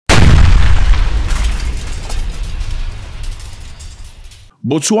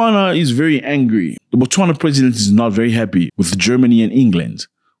Botswana is very angry. The Botswana president is not very happy with Germany and England.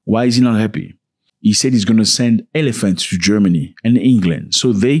 Why is he not happy? He said he's going to send elephants to Germany and England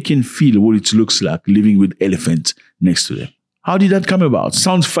so they can feel what it looks like living with elephants next to them. How did that come about?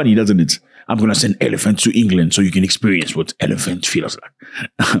 Sounds funny, doesn't it? I'm going to send elephants to England so you can experience what elephant feels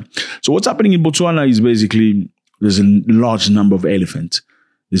like. So what's happening in Botswana is basically there's a large number of elephants.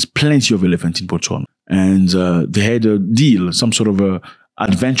 There's plenty of elephants in Botswana. And they had a deal, some sort of a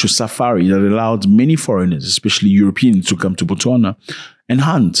adventure safari that allowed many foreigners, especially Europeans, to come to Botswana and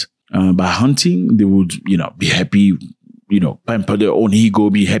hunt. By hunting, they would, be happy, pamper their own ego,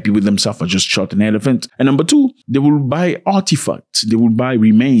 be happy with themselves. I just shot an elephant. And number two, they will buy artifacts. They will buy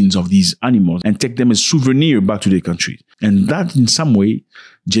remains of these animals and take them as souvenir back to their country. And that in some way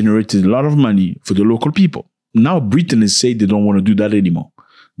generated a lot of money for the local people. Now Britain has said they don't want to do that anymore.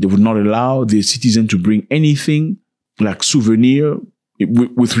 They would not allow their citizens to bring anything like souvenir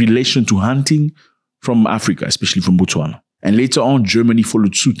with relation to hunting from Africa, especially from Botswana. And later on, Germany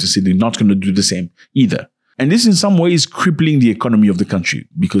followed suit to say they're not going to do the same either. And this in some ways is crippling the economy of the country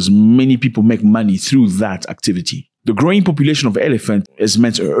because many people make money through that activity. The growing population of elephants has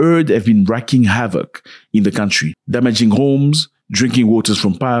meant a herd have been wreaking havoc in the country, damaging homes, drinking waters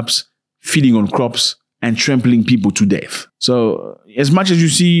from pipes, feeding on crops, and trampling people to death. So as much as you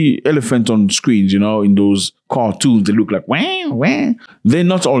see elephants on screens, in those cartoons, they look like, wah, wah, they're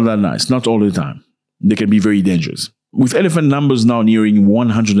not all that nice, not all the time. They can be very dangerous. With elephant numbers now nearing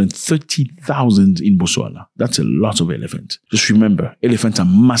 130,000 in Botswana. That's a lot of elephants. Just remember, elephants are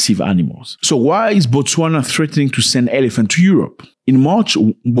massive animals. So why is Botswana threatening to send elephants to Europe? In March,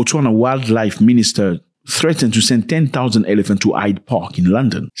 Botswana wildlife minister threatened to send 10,000 elephants to Hyde Park in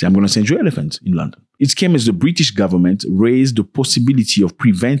London. Say, I'm going to send you elephants in London. It came as the British government raised the possibility of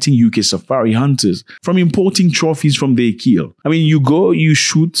preventing UK safari hunters from importing trophies from their kill. I mean, you go, you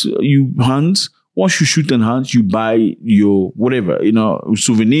shoot, you hunt. Once you shoot and hunt, you buy your whatever,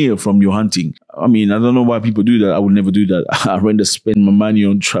 souvenir from your hunting. I mean, I don't know why people do that. I would never do that. I'd rather spend my money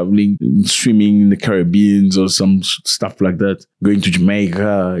on traveling, swimming in the Caribbean or some stuff like that. Going to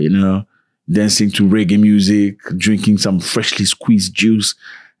Jamaica, dancing to reggae music, drinking some freshly squeezed juice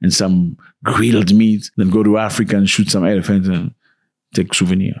and some grilled meat. Then go to Africa and shoot some elephants and take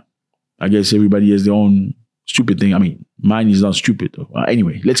souvenir. I guess everybody has their own stupid thing. I mean, mine is not stupid though.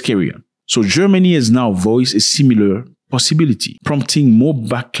 Anyway, let's carry on. So Germany has now voiced a similar possibility, prompting more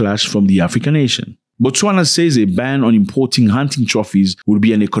backlash from the African nation. Botswana says a ban on importing hunting trophies will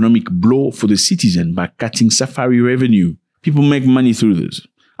be an economic blow for the citizen by cutting safari revenue. People make money through this.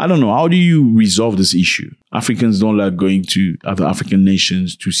 I don't know. How do you resolve this issue? Africans don't like going to other African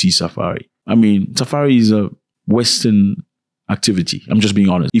nations to see safari. I mean, safari is a Western activity. I'm just being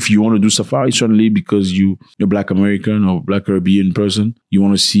honest. If you want to do safari, certainly because you're Black American or Black Caribbean person, you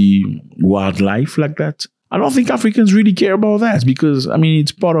want to see wildlife like that. I don't think Africans really care about that because, I mean,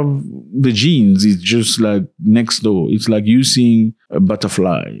 it's part of the genes. It's just like next door. It's like you seeing a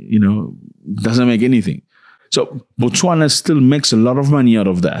butterfly, doesn't make anything. So Botswana still makes a lot of money out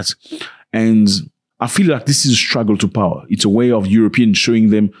of that. And I feel like this is a struggle to power. It's a way of Europeans showing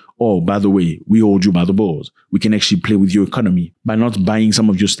them, oh, by the way, we hold you by the balls. We can actually play with your economy by not buying some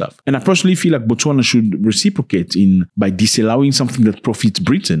of your stuff. And I personally feel like Botswana should reciprocate by disallowing something that profits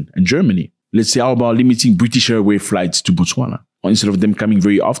Britain and Germany. Let's say, how about limiting British Airways flights to Botswana? Or instead of them coming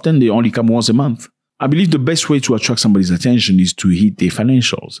very often, they only come once a month. I believe the best way to attract somebody's attention is to hit their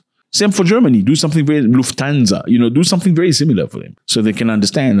financials. Same for Germany. Do something very Lufthansa, do something very similar for them so they can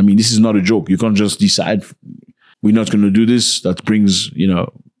understand. I mean, this is not a joke. You can't just decide we're not going to do this. That brings,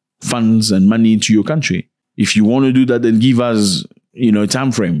 funds and money into your country. If you want to do that, then give us, a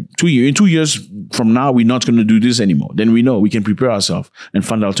time frame. 2 years. In 2 years from now, we're not going to do this anymore. Then we know we can prepare ourselves and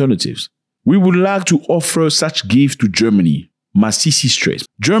find alternatives. We would like to offer such gift to Germany. Masisi stressed.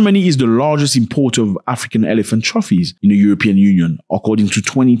 Germany is the largest importer of African elephant trophies in the European Union, according to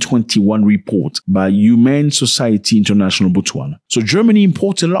 2021 report by Humane Society International Botswana. So Germany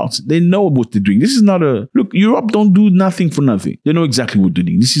imports a lot. They know what they're doing. This is not look, Europe don't do nothing for nothing. They know exactly what they're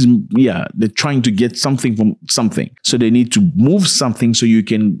doing. This is, they're trying to get something from something. So they need to move something so you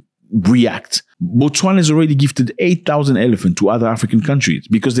can react. Botswana has already gifted 8,000 elephants to other African countries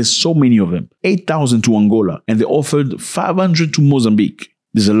because there's so many of them. 8,000 to Angola, and they offered 500 to Mozambique.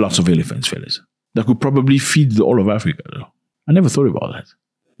 There's a lot of elephants, fellas. That could probably feed the whole of Africa, though. I never thought about that.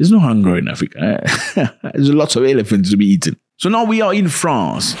 There's no hunger in Africa. There's a lot of elephants to be eaten. So now we are in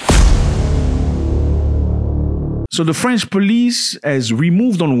France. So the French police has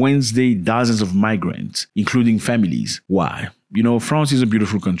removed on Wednesday dozens of migrants, including families. Why? You know, France is a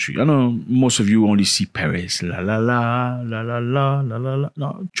beautiful country. I know most of you only see Paris. La la la, la la la, la la la.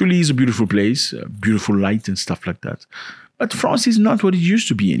 No, truly is a beautiful place, beautiful light and stuff like that. But France is not what it used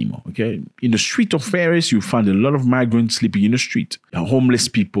to be anymore, okay? In the street of Paris, you find a lot of migrants sleeping in the street. Homeless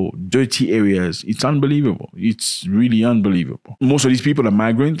people, dirty areas. It's unbelievable. It's really unbelievable. Most of these people are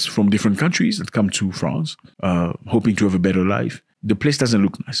migrants from different countries that come to France, hoping to have a better life. The place doesn't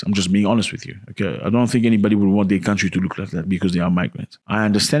look nice. I'm just being honest with you. Okay, I don't think anybody would want their country to look like that because they are migrants. I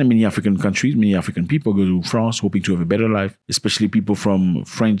understand many African countries, many African people go to France hoping to have a better life, especially people from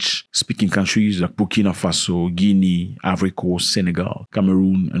French-speaking countries like Burkina Faso, Guinea, Ivory Coast, Senegal,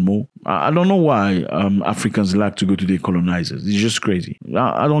 Cameroon, and more. I don't know why Africans like to go to their colonizers. It's just crazy.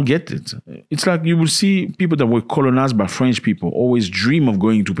 I don't get it. It's like you will see people that were colonized by French people always dream of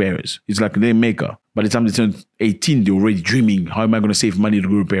going to Paris. It's like their Mecca. By the time they turn 18, they're already dreaming, how am I going to save money to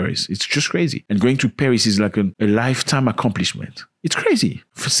go to Paris? It's just crazy. And going to Paris is like a lifetime accomplishment. It's crazy.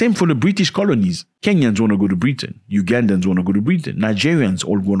 Same for the British colonies. Kenyans want to go to Britain. Ugandans want to go to Britain. Nigerians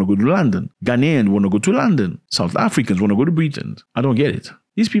all want to go to London. Ghanaians want to go to London. South Africans want to go to Britain. I don't get it.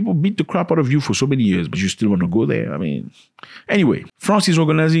 These people beat the crap out of you for so many years, but you still want to go there? I mean, anyway, France is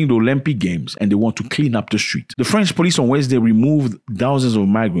organizing the Olympic Games and they want to clean up the street. The French police on Wednesday removed thousands of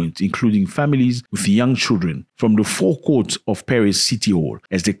migrants, including families with young children, from the forecourt of Paris City Hall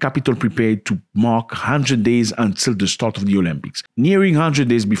as the capital prepared to mark 100 days until the start of the Olympics. Nearing 100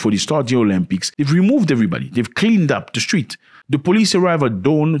 days before the start of the Olympics, they've removed everybody. They've cleaned up the street. The police arrived at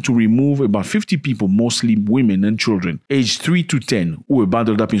dawn to remove about 50 people, mostly women and children, aged 3 to 10, who were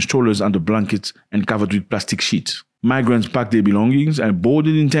bundled up in strollers under blankets and covered with plastic sheets. Migrants packed their belongings and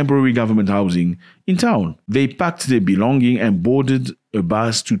boarded in temporary government housing in town. They packed their belongings and boarded a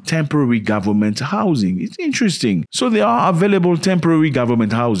bus to temporary government housing. It's interesting. So there are available temporary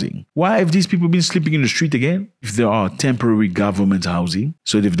government housing. Why have these people been sleeping in the street again? If there are temporary government housing,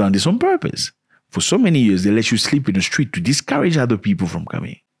 so they've done this on purpose. For so many years, they let you sleep in the street to discourage other people from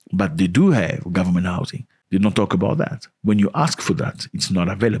coming. But they do have government housing. They don't talk about that. When you ask for that, it's not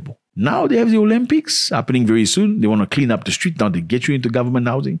available. Now they have the Olympics happening very soon. They want to clean up the street. Now they get you into government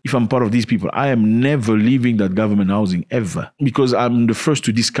housing. If I'm part of these people, I am never leaving that government housing ever. Because I'm the first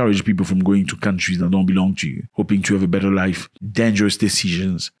to discourage people from going to countries that don't belong to you, hoping to have a better life, dangerous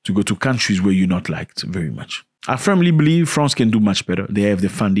decisions, to go to countries where you're not liked very much. I firmly believe France can do much better. They have the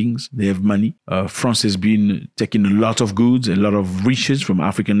fundings, they have money. France has been taking a lot of goods, a lot of riches from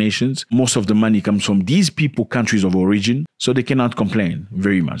African nations. Most of the money comes from these people, countries of origin, so they cannot complain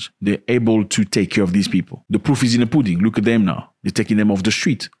very much. They're able to take care of these people. The proof is in the pudding. Look at them now. They're taking them off the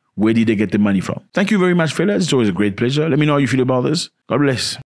street. Where did they get the money from? Thank you very much, fellas. It's always a great pleasure. Let me know how you feel about this. God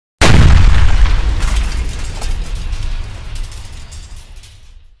bless.